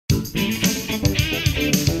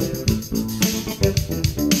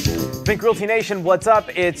Think Realty Nation, what's up?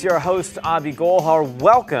 It's your host, Abhi Golhar.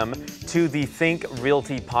 Welcome to the Think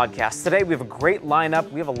Realty Podcast. Today, we have a great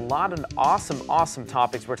lineup. We have a lot of awesome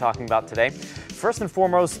topics we're talking about today. First and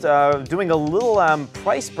foremost, doing a little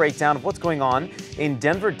price breakdown of what's going on in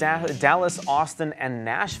Denver, Dallas, Austin, and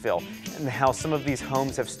Nashville, and how some of these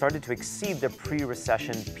homes have started to exceed their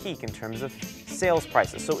pre-recession peak in terms of sales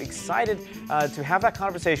prices. So excited to have that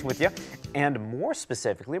conversation with you. And more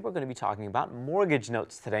specifically, we're going to be talking about mortgage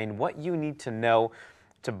notes today and what you need to know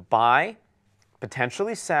to buy,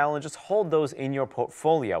 potentially sell, and just hold those in your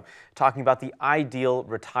portfolio. Talking about the ideal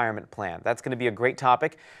retirement plan. That's going to be a great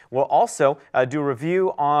topic. We'll also do a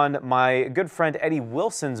review on my good friend Eddie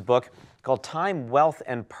Wilson's book called Time, Wealth,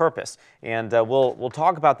 and Purpose. And we'll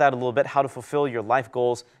talk about that a little bit, how to fulfill your life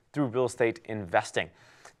goals through real estate investing.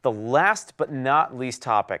 The last but not least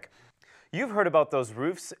topic. You've heard about those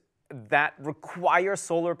roofs that require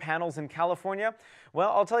solar panels in California? Well,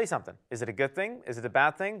 I'll tell you something. Is it a good thing? Is it a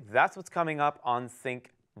bad thing? That's what's coming up on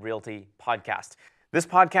Think Realty Podcast. This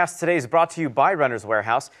podcast today is brought to you by Renters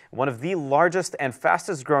Warehouse, one of the largest and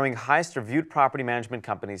fastest growing, highest reviewed property management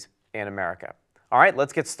companies in America. All right,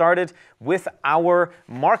 let's get started with our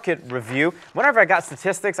market review. Whenever I got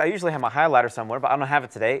statistics, I usually have my highlighter somewhere, but I don't have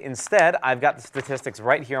it today. Instead, I've got the statistics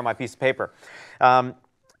right here on my piece of paper.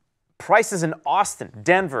 Prices in Austin,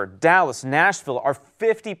 Denver, Dallas, Nashville are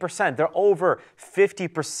 50%. They're over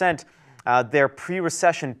 50% their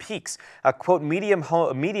pre-recession peaks. Quote, median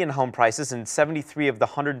home prices in 73 of the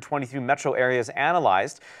 123 metro areas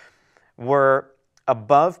analyzed were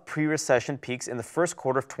above pre-recession peaks in the first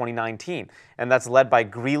quarter of 2019. And that's led by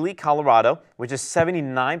Greeley, Colorado, which is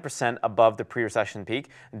 79% above the pre-recession peak.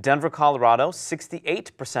 Denver, Colorado,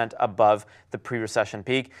 68% above the pre-recession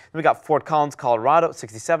peak. Then we got Fort Collins, Colorado,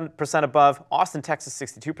 67% above. Austin, Texas,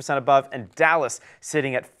 62% above. And Dallas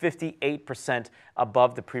sitting at 58%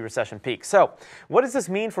 above the pre-recession peak. So what does this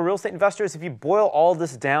mean for real estate investors? If you boil all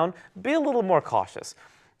this down, be a little more cautious.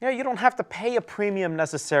 You don't have to pay a premium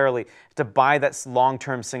necessarily to buy that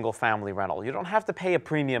long-term single-family rental. You don't have to pay a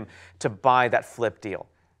premium to buy that flip deal.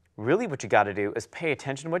 Really, what you got to do is pay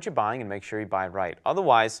attention to what you're buying and make sure you buy it right.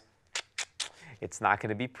 Otherwise, it's not going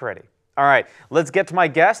to be pretty. All right, let's get to my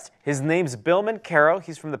guest. His name's Bill Mencarow.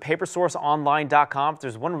 He's from the papersourceonline.com.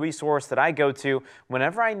 There's one resource that I go to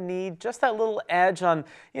whenever I need just that little edge on,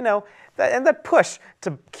 and that push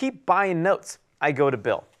to keep buying notes. I go to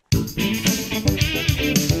Bill.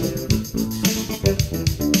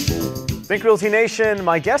 Think Realty Nation,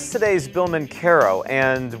 my guest today is Bill Mencarow,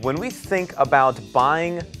 and when we think about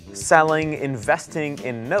buying, selling, investing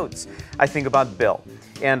in notes, I think about Bill.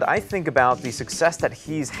 And I think about the success that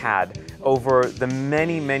he's had over the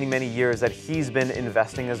many years that he's been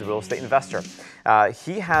investing as a real estate investor.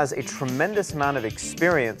 He has a tremendous amount of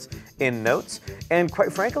experience in notes, and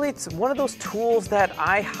quite frankly, it's one of those tools that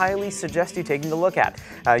I highly suggest you taking a look at.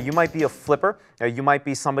 You might be a flipper, you might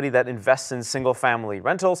be somebody that invests in single-family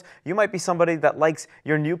rentals, you might be somebody that likes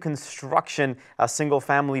your new construction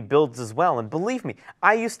single-family builds as well. And believe me,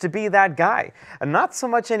 I used to be that guy. Not so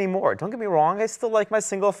much anymore. Don't get me wrong, I still like my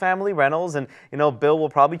single-family rentals, and Bill will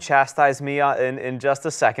probably chastise me in just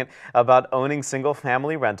a second about owning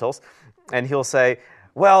single-family rentals. And he'll say,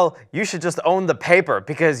 well, you should just own the paper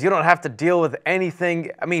because you don't have to deal with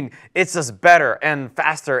anything. I mean, it's just better and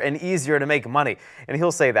faster and easier to make money. And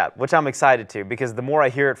he'll say that, which I'm excited to, because the more I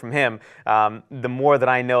hear it from him, the more that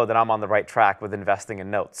I know that I'm on the right track with investing in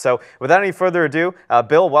notes. So without any further ado,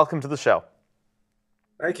 Bill, welcome to the show.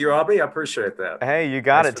 Thank you, Abhi. I appreciate that. Hey, you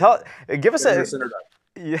got it. Give us a...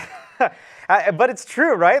 Yeah, but it's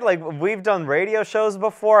true, right? Like, we've done radio shows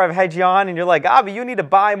before. I've had you on, and you're like, Abhi, you need to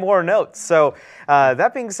buy more notes. So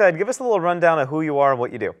that being said, give us a little rundown of who you are and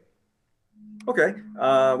what you do. Okay.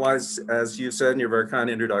 Well, as you said in your very kind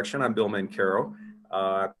introduction, I'm Bill Mencarow.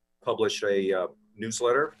 I publish a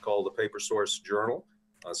newsletter called the Paper Source Journal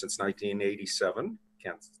since 1987.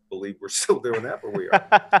 Can't believe we're still doing that, but we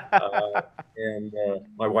are. And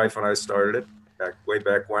my wife and I started it way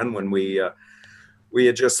back when we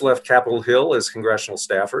had just left Capitol Hill as congressional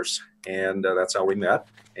staffers, and that's how we met,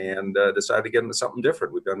 and decided to get into something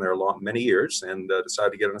different. We've been there many years, and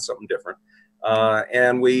decided to get into something different.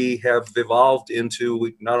 And we have evolved into,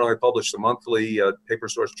 we not only publish the monthly Paper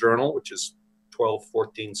Source Journal, which is 12,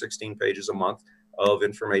 14, 16 pages a month of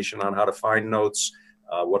information on how to find notes,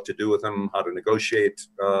 what to do with them, how to negotiate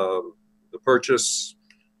the purchase,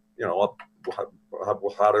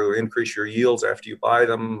 how to increase your yields after you buy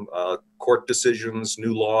them, court decisions,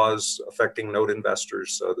 new laws affecting note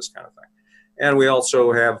investors, this kind of thing. And we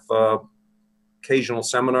also have occasional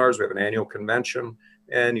seminars. We have an annual convention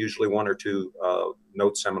and usually one or two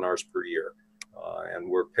note seminars per year. And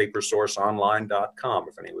we're papersourceonline.com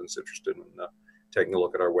if anyone's interested in taking a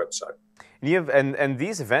look at our website. And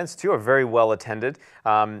these events too are very well attended.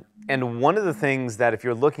 And one of the things that if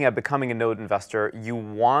you're looking at becoming a note investor, you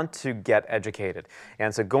want to get educated.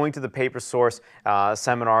 And so going to the PaperSource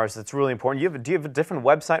seminars, it's really important. Do you have a different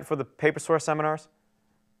website for the PaperSource seminars?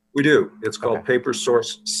 We do. It's called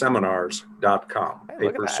papersourceseminars.com. Hey,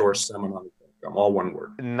 Papersourceseminars.com, all one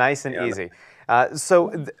word. Nice and easy.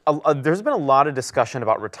 There's been a lot of discussion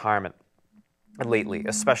about retirement lately,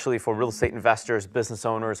 especially for real estate investors, business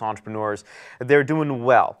owners, entrepreneurs. They're doing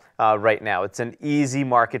well right now. It's an easy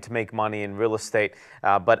market to make money in real estate.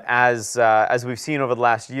 But as we've seen over the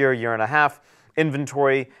last year and a half,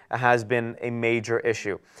 inventory has been a major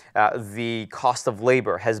issue. The cost of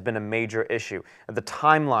labor has been a major issue. The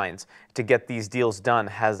timelines to get these deals done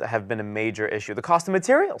have been a major issue. The cost of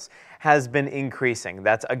materials has been increasing.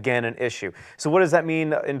 That's again an issue. So what does that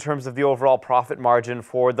mean in terms of the overall profit margin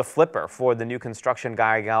for the flipper, for the new construction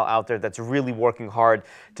guy or gal out there that's really working hard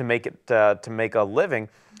to make a living?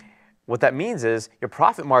 What that means is your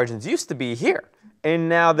profit margins used to be here, and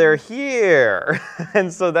now they're here.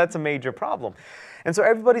 And so that's a major problem. And so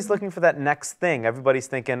everybody's looking for that next thing. Everybody's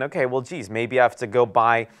thinking, okay, well, geez, maybe I have to go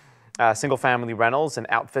buy single-family rentals and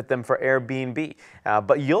outfit them for Airbnb.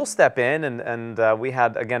 But you'll step in, and we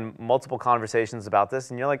had, again, multiple conversations about this,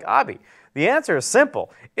 and you're like, Abhi, the answer is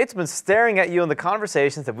simple. It's been staring at you in the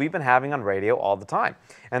conversations that we've been having on radio all the time,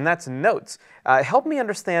 and that's notes. Help me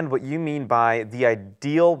understand what you mean by the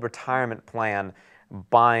ideal retirement plan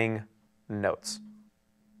buying notes.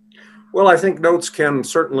 Well, I think notes can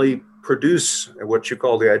certainly produce what you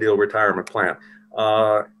call the ideal retirement plan.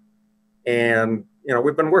 And, you know,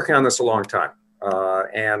 we've been working on this a long time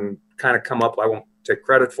and kind of come up, I won't take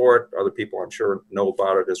credit for it. Other people, I'm sure, know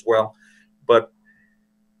about it as well. But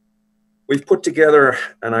we've put together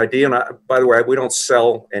an idea. And by the way, we don't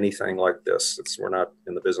sell anything like this. We're not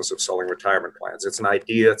in the business of selling retirement plans. It's an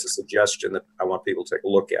idea. It's a suggestion that I want people to take a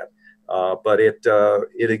look at. But it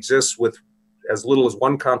exists with as little as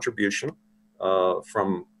one contribution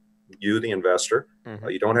from you, the investor. Mm-hmm.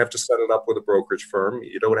 You don't have to set it up with a brokerage firm.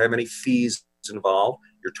 You don't have any fees involved.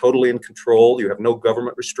 You're totally in control. You have no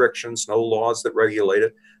government restrictions, no laws that regulate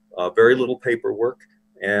it, very little paperwork,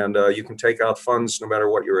 and you can take out funds no matter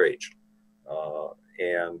what your age.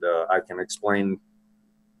 And I can explain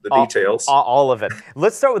the details. All of it.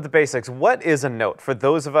 Let's start with the basics. What is a note? For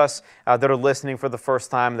those of us that are listening for the first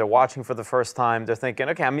time, they're watching for the first time, they're thinking,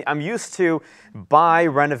 okay, I'm used to buy,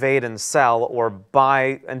 renovate, and sell, or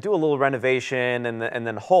buy and do a little renovation and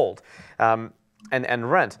then hold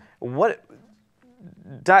and rent.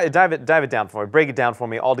 Dive it down for me. Break it down for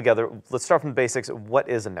me all together. Let's start from the basics. What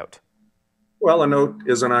is a note? Well, a note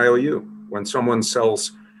is an IOU. When someone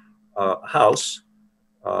sells a house,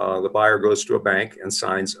 the buyer goes to a bank and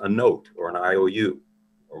signs a note or an IOU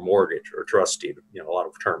or mortgage or trust deed, you know, a lot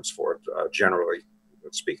of terms for it, generally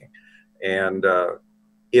speaking. And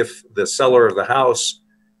if the seller of the house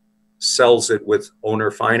sells it with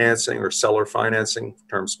owner financing or seller financing,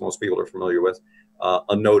 terms most people are familiar with,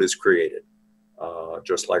 a note is created,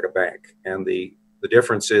 just like a bank. And the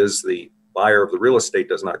difference is the buyer of the real estate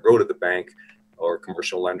does not go to the bank or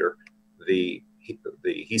commercial lender. He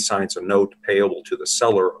signs a note payable to the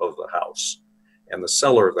seller of the house, and the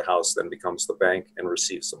seller of the house then becomes the bank and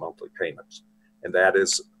receives the monthly payments, and that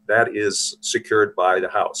is secured by the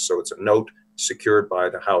house. So it's a note secured by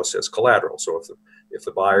the house as collateral. So if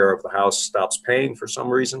the buyer of the house stops paying for some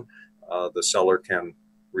reason, the seller can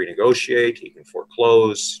renegotiate. He can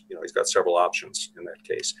foreclose. You know, he's got several options in that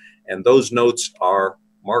case, and those notes are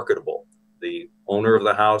marketable. The owner of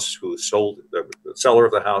the house who sold the seller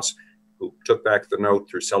of the house who took back the note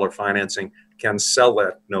through seller financing can sell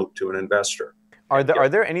that note to an investor. Are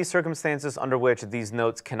there any circumstances under which these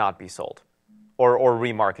notes cannot be sold or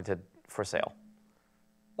remarketed for sale?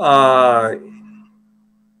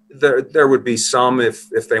 There would be some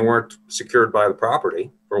if they weren't secured by the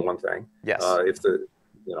property, for one thing. Yes.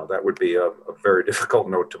 That would be a very difficult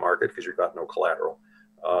note to market because you've got no collateral.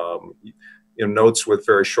 Notes with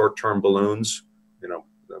very short-term balloons,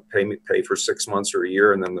 pay for 6 months or a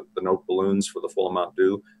year, and then the note balloons for the full amount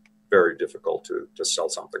due. Very difficult to sell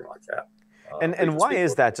something like that. And why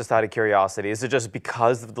is that, just out of curiosity? Is it just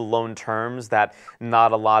because of the loan terms that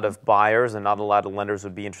not a lot of buyers and not a lot of lenders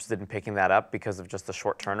would be interested in picking that up because of just the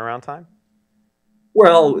short turnaround time?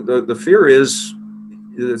 Well, the fear is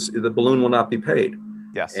the balloon will not be paid.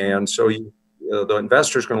 Yes. And so the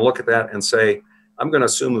investor is going to look at that and say, I'm going to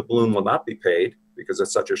assume the balloon will not be paid because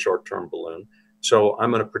it's such a short-term balloon. So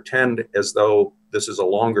I'm going to pretend as though this is a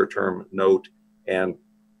longer-term note and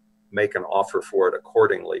make an offer for it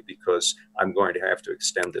accordingly, because I'm going to have to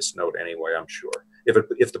extend this note anyway, I'm sure.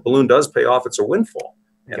 If the balloon does pay off, it's a windfall.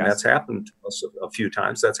 And Yes. that's happened to us a few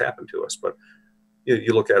times. That's happened to us. But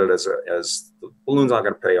you look at it as the balloon's not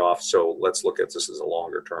going to pay off, so let's look at this as a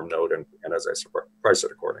longer-term note, and as I said, price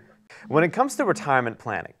it accordingly. When it comes to retirement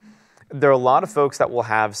planning, there are a lot of folks that will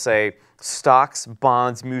have, say, stocks,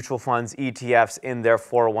 bonds, mutual funds, ETFs in their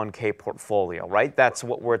 401k portfolio, right? That's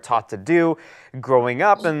what we're taught to do growing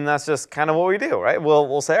up, and that's just kind of what we do, right?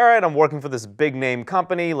 We'll say, all right, I'm working for this big name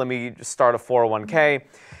company, let me just start a 401k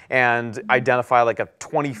and identify like a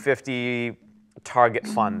 2050 target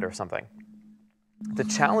fund or something. The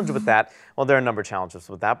challenge with that, well, there are a number of challenges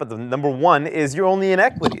with that, but the number one is you're only in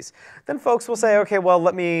equities. Then folks will say, okay, well,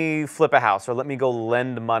 let me flip a house, or let me go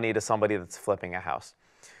lend money to somebody that's flipping a house.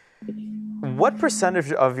 What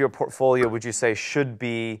percentage of your portfolio would you say should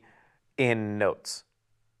be in notes?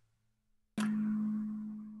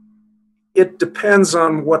 It depends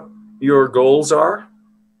on what your goals are.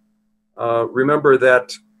 Remember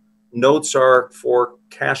that notes are for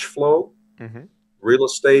cash flow. Mm-hmm. Real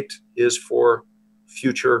estate is for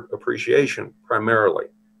future appreciation primarily.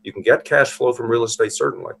 You can get cash flow from real estate,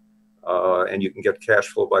 certainly, and you can get cash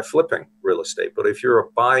flow by flipping real estate. But if you're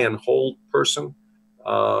a buy and hold person,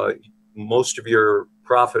 most of your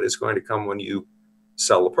profit is going to come when you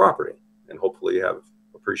sell the property, and hopefully you have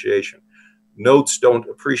appreciation. Notes don't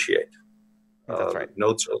appreciate. That's right.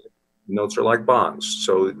 Notes are like bonds,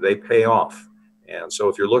 so they pay off. And so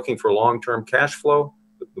if you're looking for long-term cash flow,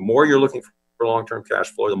 the more you're looking for long-term cash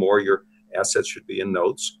flow, the more your assets should be in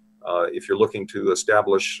notes. If you're looking to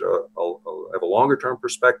establish have a longer-term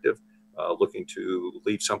perspective, looking to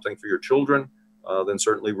leave something for your children, then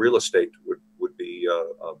certainly real estate would be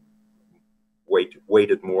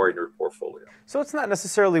weighted more in your portfolio. So it's not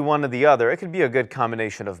necessarily one or the other. It could be a good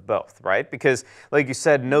combination of both, right? Because like you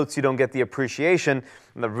said, notes, you don't get the appreciation,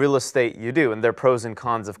 and the real estate you do. And there are pros and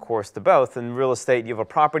cons, of course, to both. In real estate, you have a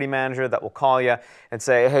property manager that will call you and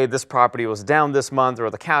say, hey, this property was down this month, or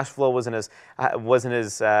the cash flow wasn't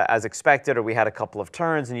as expected, or we had a couple of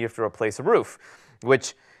turns and you have to replace a roof,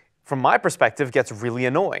 which from my perspective, gets really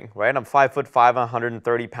annoying, right? I'm 5'5",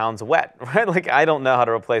 130 pounds wet, right? Like, I don't know how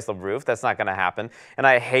to replace the roof. That's not going to happen. And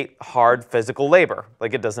I hate hard physical labor.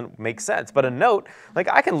 Like, it doesn't make sense. But a note, like,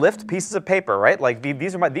 I can lift pieces of paper, right? Like,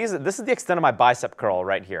 this is the extent of my bicep curl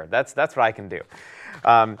right here. That's what I can do.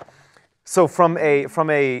 So from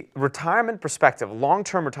a retirement perspective,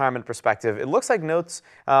 long-term retirement perspective, it looks like notes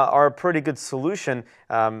are a pretty good solution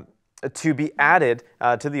to be added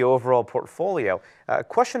to the overall portfolio.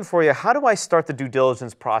 Question for you, how do I start the due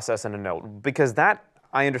diligence process in a note? Because that,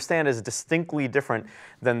 I understand, is distinctly different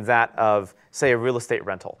than that of, say, a real estate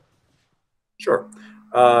rental. Sure.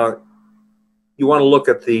 You want to look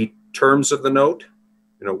at the terms of the note.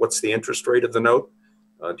 You know, what's the interest rate of the note?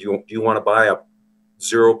 Do you want to buy a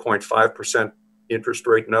 0.5% interest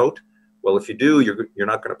rate note? Well, if you do, you're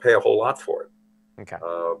not going to pay a whole lot for it. Okay.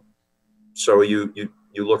 So you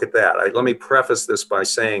look at that. Let me preface this by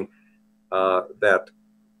saying that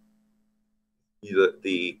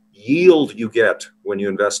the yield you get when you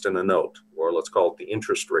invest in a note, or let's call it the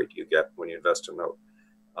interest rate you get when you invest in a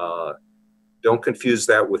note, don't confuse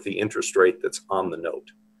that with the interest rate that's on the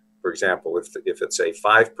note. For example, if it's a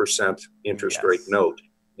 5% interest rate note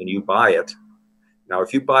and you buy it, now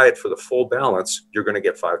if you buy it for the full balance, you're going to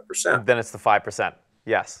get 5%. Then it's the 5%.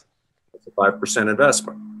 Yes. It's a 5%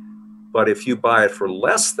 investment. But if you buy it for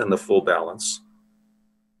less than the full balance,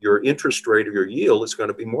 your interest rate or your yield is going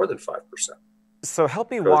to be more than 5%. So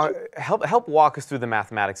help walk us through the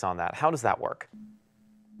mathematics on that. How does that work?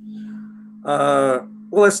 Well,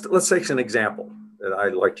 let's take an example that I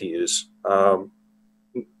like to use.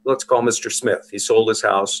 Let's call Mr. Smith. He sold his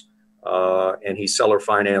house and he seller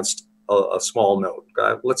financed a small note.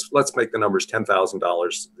 Let's make the numbers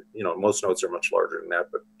 $10,000. You know, most notes are much larger than that,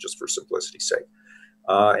 but just for simplicity's sake.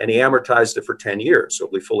 And he amortized it for 10 years, so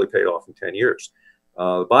it'll be fully paid off in 10 years.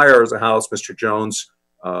 The buyer of the house, Mr. Jones,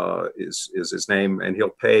 is his name, and he'll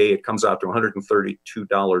pay, it comes out to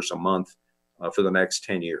 $132 a month for the next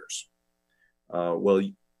 10 years. Well,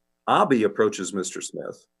 Abhi approaches Mr.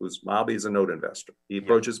 Smith, Abhi is a note investor. He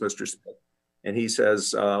approaches Mr. Smith, and he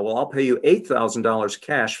says, well, I'll pay you $8,000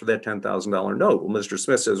 cash for that $10,000 note. Well, Mr.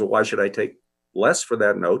 Smith says, well, why should I take less for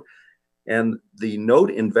that note? And the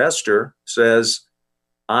note investor says,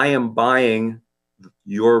 I am buying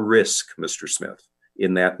your risk, Mr. Smith,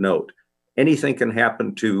 in that note. Anything can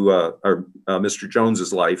happen to Mr.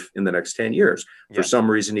 Jones's life in the next 10 years. For some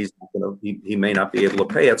reason, he may not be able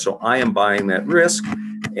to pay it. So I am buying that risk.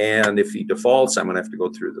 And if he defaults, I'm going to have to go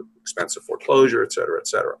through the expense of foreclosure, et cetera, et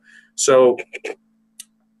cetera. So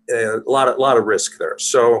a lot of risk there.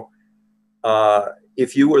 So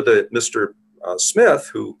if you were the Mr. Smith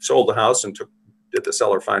who sold the house and did the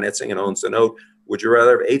seller financing and owns the note, would you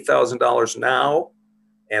rather have $8,000 now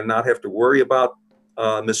and not have to worry about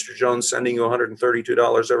Mr. Jones sending you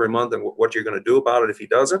 $132 every month and what you're going to do about it if he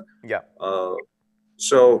doesn't? Yeah.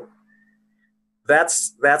 So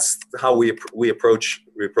that's how we approach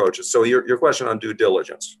it. So your question on due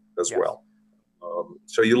diligence as well.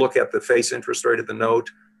 So you look at the face interest rate of the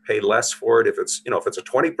note, pay less for it. If it's a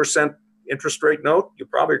 20% interest rate note, you're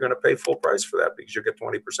probably going to pay full price for that because you get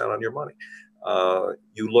 20% on your money.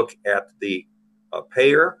 You look at the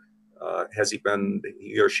payer. Has he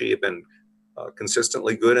or she have been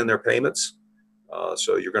consistently good in their payments?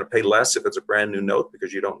 So you're going to pay less if it's a brand new note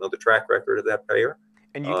because you don't know the track record of that payer.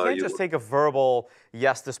 And you can't just take a verbal,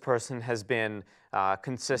 yes, this person has been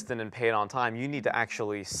consistent and paid on time. You need to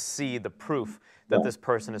actually see the proof that this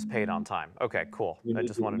person is paid on time. Okay, cool. I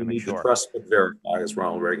just wanted to make sure. You need to trust but verify, as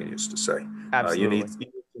Ronald Reagan used to say. Absolutely. You need some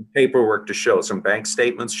paperwork to show, some bank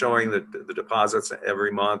statements showing the deposits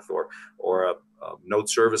every month, or a note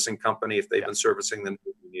servicing company, if they've been servicing them,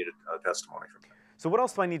 you need a testimony from them. So what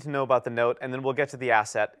else do I need to know about the note? And then we'll get to the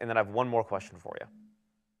asset, and then I have one more question for you.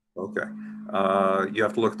 Okay. You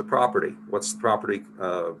have to look at the property. What's the property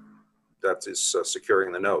that is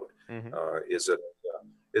securing the note? Mm-hmm.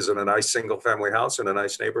 Is it a nice single-family house in a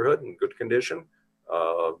nice neighborhood in good condition?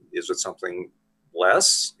 Is it something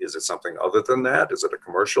less? Is it something other than that? Is it a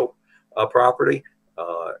commercial property?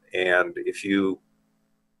 And if you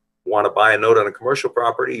want to buy a note on a commercial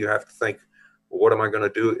property, you have to think, well, what am I going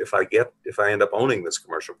to do if I end up owning this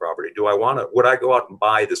commercial property? Would I go out and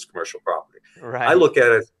buy this commercial property? Right. I look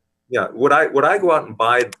at it, would I go out and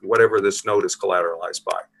buy whatever this note is collateralized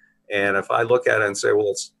by? And if I look at it and say, well,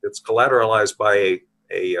 it's collateralized by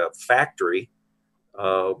a factory,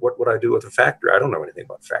 what would I do with a factory? I don't know anything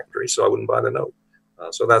about factories, so I wouldn't buy the note.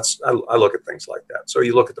 So I look at things like that. So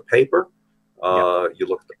you look at the paper, you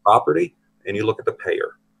look at the property, and you look at the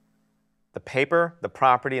payer. The paper, the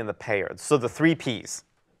property, and the payer. So the 3 Ps.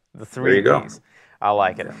 The 3 There you Ps. go. I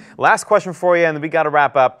like it. Last question for you, and then we got to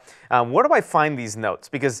wrap up. Where do I find these notes?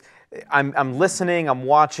 Because I'm listening, I'm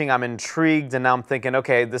watching, I'm intrigued, and now I'm thinking,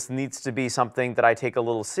 okay, this needs to be something that I take a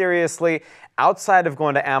little seriously. Outside of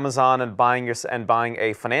going to Amazon and buying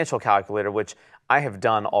a financial calculator, which I have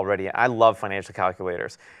done already. I love financial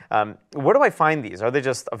calculators. Where do I find these? Are they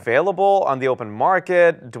just available on the open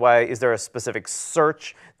market? Is there a specific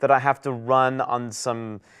search that I have to run on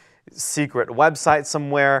some secret website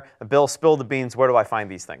somewhere? Bill, spill the beans. Where do I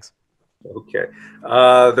find these things? Okay. There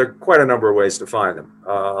are quite a number of ways to find them.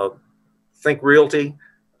 Think Realty.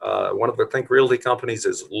 One of the Think Realty companies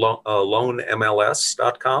is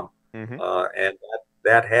loanmls.com. Mm-hmm. And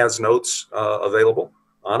that has notes available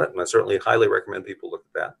on it, and I certainly highly recommend people look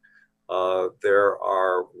at that. There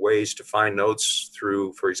are ways to find notes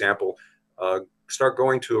through, for example, start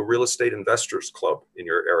going to a real estate investors club in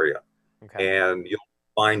your area, and you'll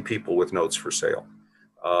find people with notes for sale.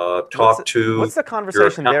 What's the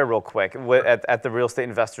conversation there, real quick, at the Real Estate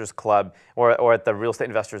Investors Club or at the Real Estate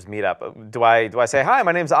Investors Meetup? Do I say, hi,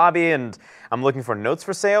 my name's Abhi, and I'm looking for notes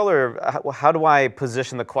for sale, or how do I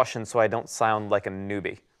position the question so I don't sound like a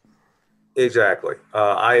newbie? Exactly.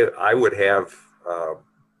 I would have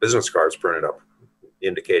business cards printed up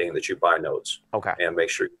indicating that you buy notes. Okay. And make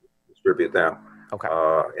sure you distribute them. Okay.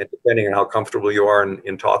 And depending on how comfortable you are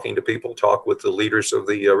in talking to people, talk with the leaders of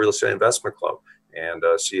the Real Estate Investment Club and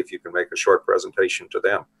see if you can make a short presentation to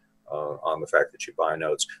them on the fact that you buy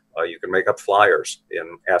notes. You can make up flyers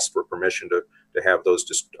and ask for permission to have those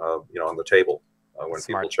just on the table when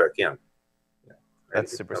people check in.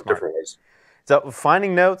 That's super smart. Different ways. So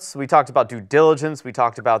finding notes, we talked about due diligence, we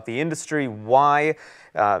talked about the industry, why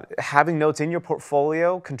having notes in your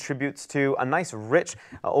portfolio contributes to a nice, rich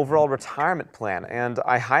overall retirement plan. And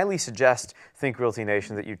I highly suggest, Think Realty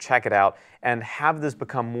Nation, that you check it out and have this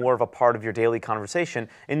become more of a part of your daily conversation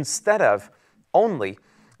instead of only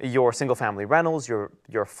your single-family rentals, your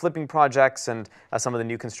flipping projects, and some of the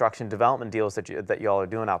new construction development deals that y'all are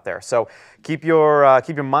doing out there. So keep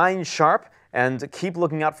your mind sharp. And keep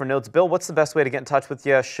looking out for notes. Bill, what's the best way to get in touch with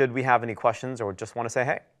you should we have any questions or just want to say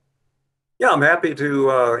hey? Yeah, I'm happy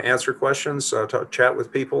to answer questions, chat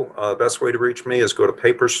with people. Best way to reach me is go to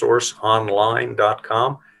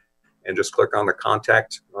papersourceonline.com and just click on the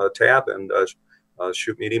contact tab and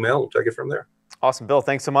shoot me an email. We'll take it from there. Awesome. Bill,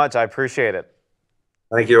 thanks so much. I appreciate it.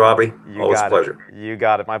 Thank you, Abhi. Always a pleasure. You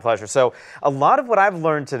got it. My pleasure. So a lot of what I've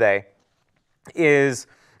learned today is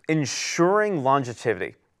ensuring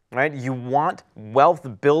longevity. Right? You want wealth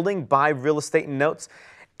building by real estate notes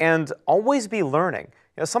and always be learning.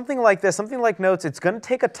 something like this, something like notes, it's going to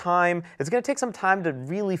take some time to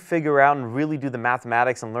really figure out and really do the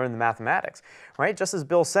mathematics and learn the mathematics, right? Just as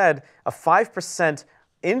Bill said, a 5%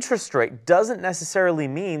 interest rate doesn't necessarily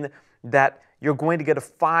mean that you're going to get a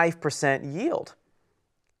 5% yield.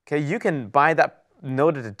 Okay, you can buy that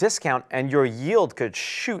note at a discount and your yield could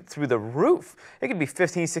shoot through the roof. It could be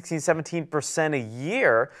 15, 16, 17% a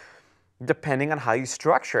year, depending on how you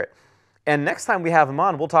structure it. And next time we have him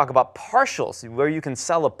on, we'll talk about partials, where you can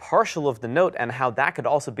sell a partial of the note and how that could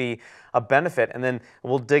also be a benefit. And then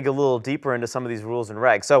we'll dig a little deeper into some of these rules and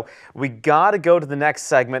regs. So we got to go to the next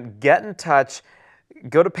segment. Get in touch.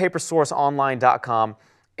 Go to papersourceonline.com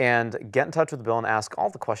and get in touch with Bill and ask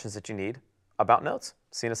all the questions that you need about notes.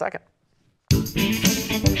 See you in a second.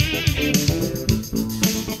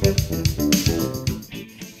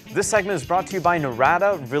 This segment is brought to you by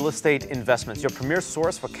Narada Real Estate Investments, your premier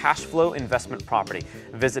source for cash flow investment property.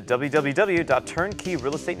 Visit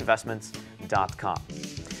www.turnkeyrealestateinvestments.com.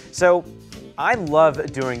 So I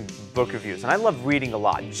love doing book reviews and I love reading a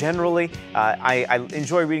lot. Generally, I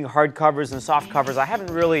enjoy reading hardcovers and soft covers. I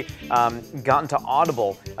haven't really gotten to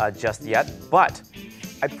Audible just yet, but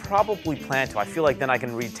I probably plan to. I feel like then I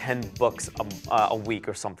can read 10 books a week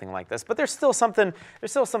or something like this. But there's still something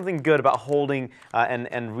good about holding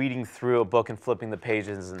and reading through a book and flipping the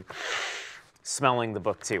pages and smelling the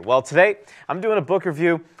book too. Well, today I'm doing a book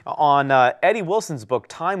review on Eddie Wilson's book,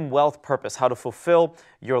 Time, Wealth, Purpose: How to Fulfill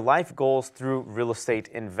Your Life Goals Through Real Estate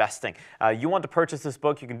Investing. You want to purchase this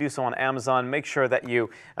book, you can do so on Amazon. Make sure that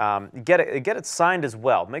you get it signed as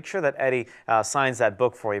well. Make sure that Eddie signs that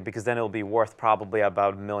book for you, because then it'll be worth probably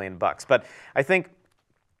about $1 million. But I think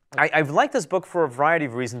I've liked this book for a variety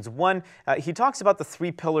of reasons. One, he talks about the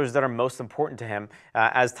 3 pillars that are most important to him,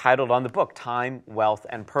 as titled on the book, Time, Wealth,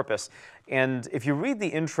 and Purpose. And if you read the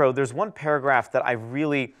intro, there's one paragraph that I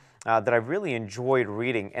really enjoyed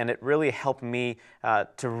reading, and it really helped me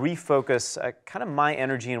to refocus kind of my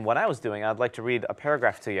energy in what I was doing. I'd like to read a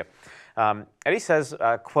paragraph to you. Eddie says,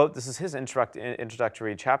 quote, this is his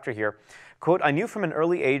introductory chapter here, quote, "I knew from an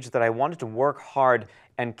early age that I wanted to work hard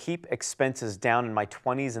and keep expenses down in my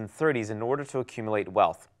 20s and 30s in order to accumulate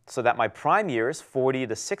wealth, so that my prime years, 40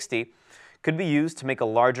 to 60, could be used to make a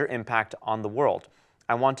larger impact on the world.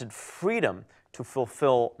 I wanted freedom to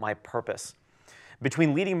fulfill my purpose.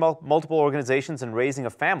 Between leading multiple organizations and raising a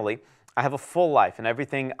family, I have a full life, and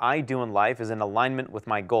everything I do in life is in alignment with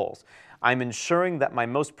my goals. I'm ensuring that my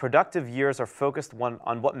most productive years are focused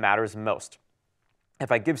on what matters most.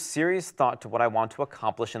 If I give serious thought to what I want to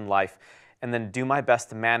accomplish in life and then do my best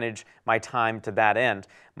to manage my time to that end,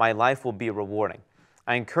 my life will be rewarding.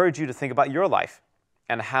 I encourage you to think about your life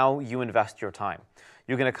and how you invest your time.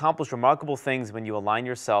 You can accomplish remarkable things when you align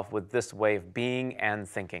yourself with this way of being and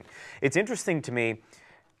thinking." It's interesting to me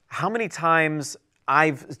how many times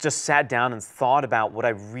I've just sat down and thought about what I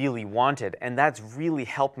really wanted, and that's really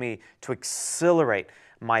helped me to accelerate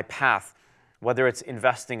my path, whether it's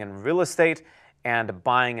investing in real estate and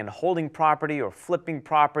buying and holding property, or flipping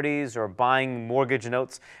properties, or buying mortgage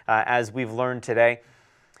notes, as we've learned today.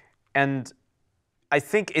 And I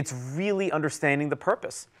think it's really understanding the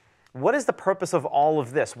purpose. What is the purpose of all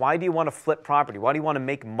of this? Why do you want to flip property? Why do you want to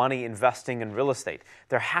make money investing in real estate?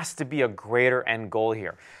 There has to be a greater end goal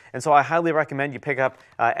here. And so I highly recommend you pick up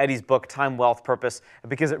Eddie's book, Time, Wealth, Purpose,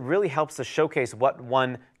 because it really helps to showcase what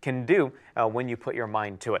one can do when you put your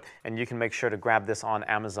mind to it. And you can make sure to grab this on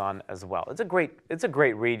Amazon as well. It's a great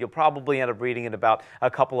read. You'll probably end up reading it about a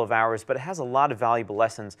couple of hours, but it has a lot of valuable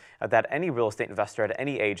lessons that any real estate investor at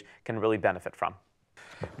any age can really benefit from.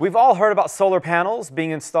 We've all heard about solar panels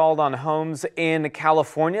being installed on homes in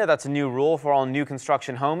California. That's a new rule for all new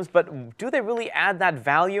construction homes. But do they really add that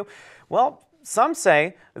value? Well, some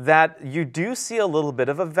say that you do see a little bit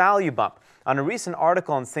of a value bump. On a recent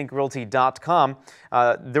article on thinkrealty.com,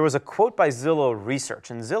 there was a quote by Zillow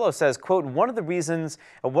Research, and Zillow says, quote,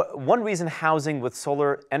 one reason housing with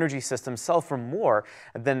solar energy systems sell for more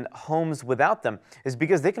than homes without them is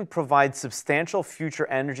because they can provide substantial future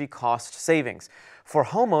energy cost savings. For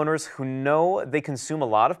homeowners who know they consume a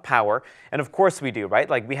lot of power, and of course we do, right?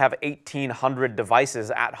 Like we have 1,800 devices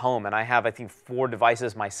at home, and I have, I think, 4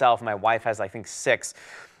 devices myself. My wife has, I think, 6.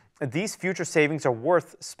 These future savings are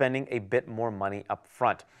worth spending a bit more money up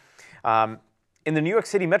front. In the New York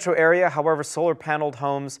City metro area, however, solar power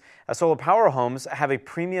homes have a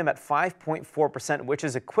premium at 5.4%, which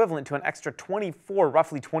is equivalent to an extra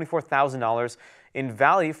roughly $24,000 in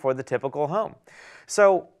value for the typical home.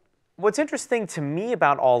 So what's interesting to me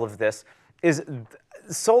about all of this is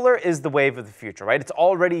solar is the wave of the future, right? It's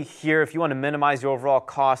already here. If you want to minimize your overall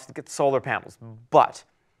cost, get solar panels. But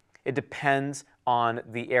it depends on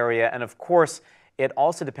the area, and of course, It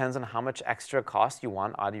also depends on how much extra cost you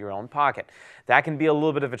want out of your own pocket. That can be a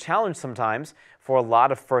little bit of a challenge sometimes for a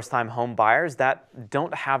lot of first-time home buyers that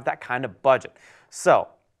don't have that kind of budget. So,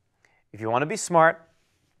 if you want to be smart,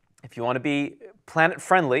 if you want to be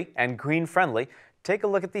planet-friendly and green-friendly, take a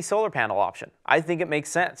look at the solar panel option. I think it makes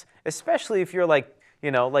sense, especially if you're like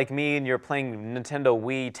me and you're playing Nintendo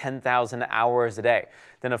Wii 10,000 hours a day.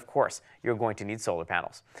 Then of course, you're going to need solar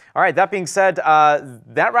panels. All right, that being said,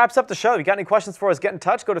 that wraps up the show. If you got any questions for us, get in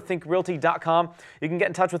touch. Go to thinkrealty.com. You can get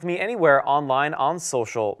in touch with me anywhere online on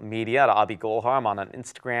social media at Abhi Golhar. I'm on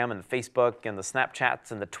Instagram and Facebook and the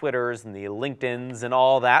Snapchats and the Twitters and the LinkedIns and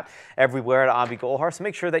all that, everywhere at Abhi Golhar. So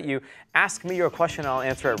make sure that you ask me your question and I'll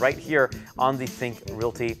answer it right here on the Think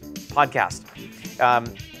Realty podcast.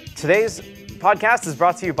 Today's podcast is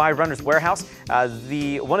brought to you by Runner's Warehouse,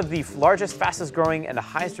 one of the largest, fastest growing, and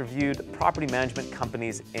highest reviewed property management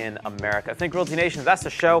companies in America. Think Realty Nation, that's the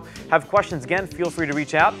show. Have questions, again, feel free to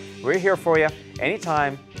reach out. We're here for you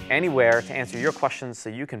anytime, anywhere to answer your questions so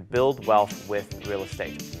you can build wealth with real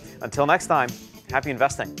estate. Until next time, happy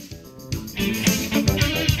investing.